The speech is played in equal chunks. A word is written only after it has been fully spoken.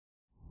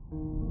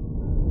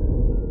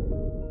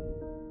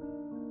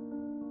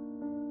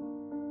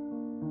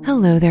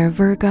Hello there,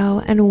 Virgo,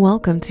 and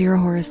welcome to your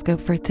horoscope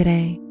for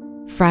today,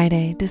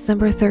 Friday,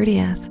 December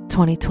 30th,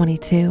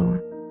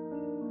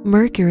 2022.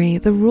 Mercury,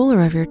 the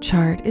ruler of your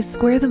chart, is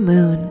square the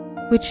moon,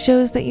 which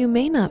shows that you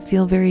may not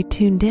feel very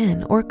tuned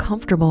in or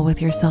comfortable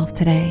with yourself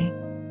today.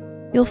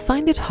 You'll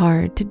find it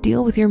hard to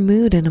deal with your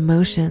mood and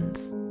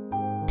emotions.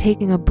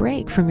 Taking a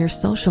break from your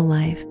social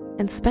life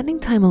and spending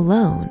time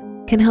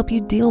alone can help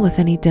you deal with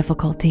any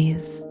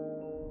difficulties.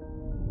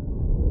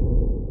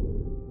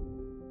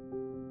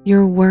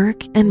 Your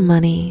work and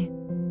money.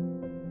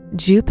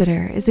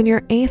 Jupiter is in your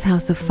 8th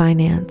house of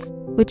finance,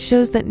 which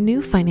shows that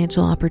new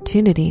financial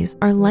opportunities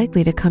are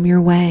likely to come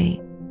your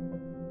way.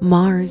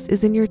 Mars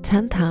is in your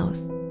 10th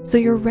house, so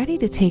you're ready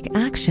to take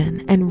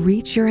action and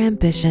reach your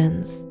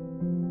ambitions.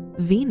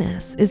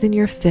 Venus is in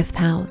your 5th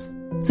house,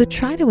 so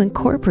try to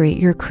incorporate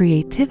your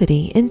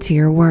creativity into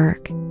your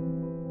work.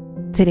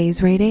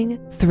 Today's rating,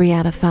 3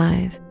 out of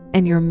 5,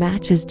 and your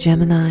match is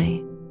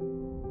Gemini.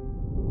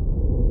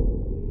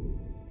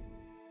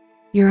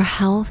 Your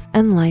health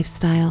and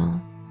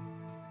lifestyle.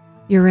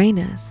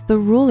 Uranus, the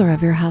ruler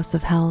of your house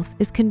of health,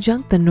 is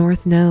conjunct the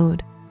North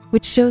Node,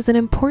 which shows an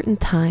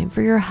important time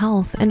for your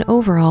health and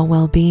overall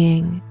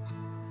well-being.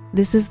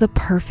 This is the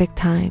perfect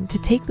time to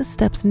take the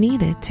steps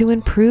needed to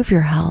improve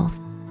your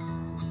health.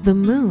 The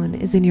moon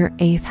is in your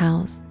 8th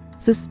house,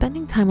 so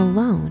spending time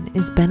alone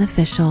is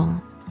beneficial.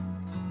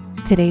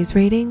 Today's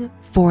rating,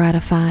 4 out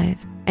of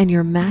 5, and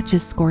your match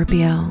is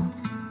Scorpio.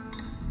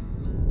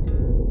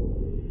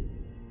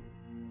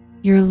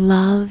 Your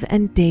love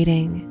and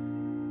dating.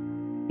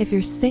 If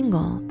you're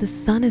single, the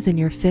sun is in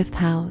your 5th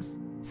house,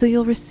 so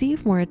you'll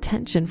receive more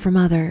attention from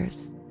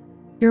others.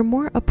 You're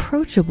more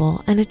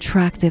approachable and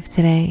attractive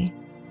today.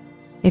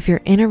 If you're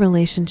in a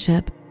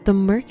relationship, the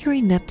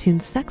Mercury-Neptune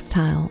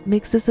sextile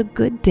makes this a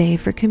good day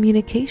for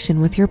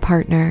communication with your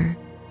partner.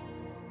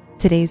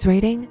 Today's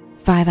rating,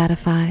 5 out of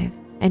 5,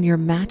 and your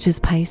match is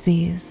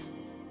Pisces.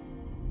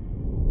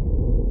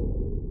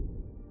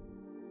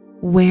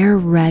 Wear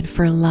red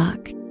for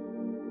luck.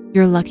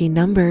 Your lucky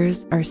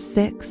numbers are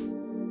 6,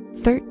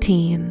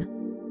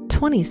 13,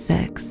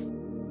 26,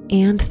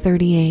 and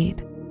 38.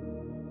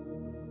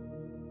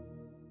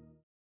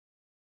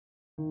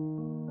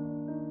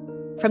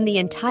 From the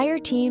entire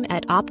team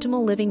at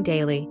Optimal Living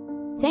Daily,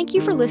 thank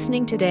you for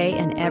listening today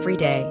and every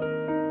day.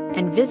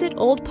 And visit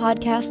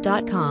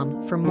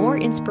oldpodcast.com for more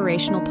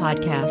inspirational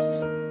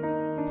podcasts.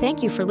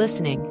 Thank you for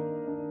listening.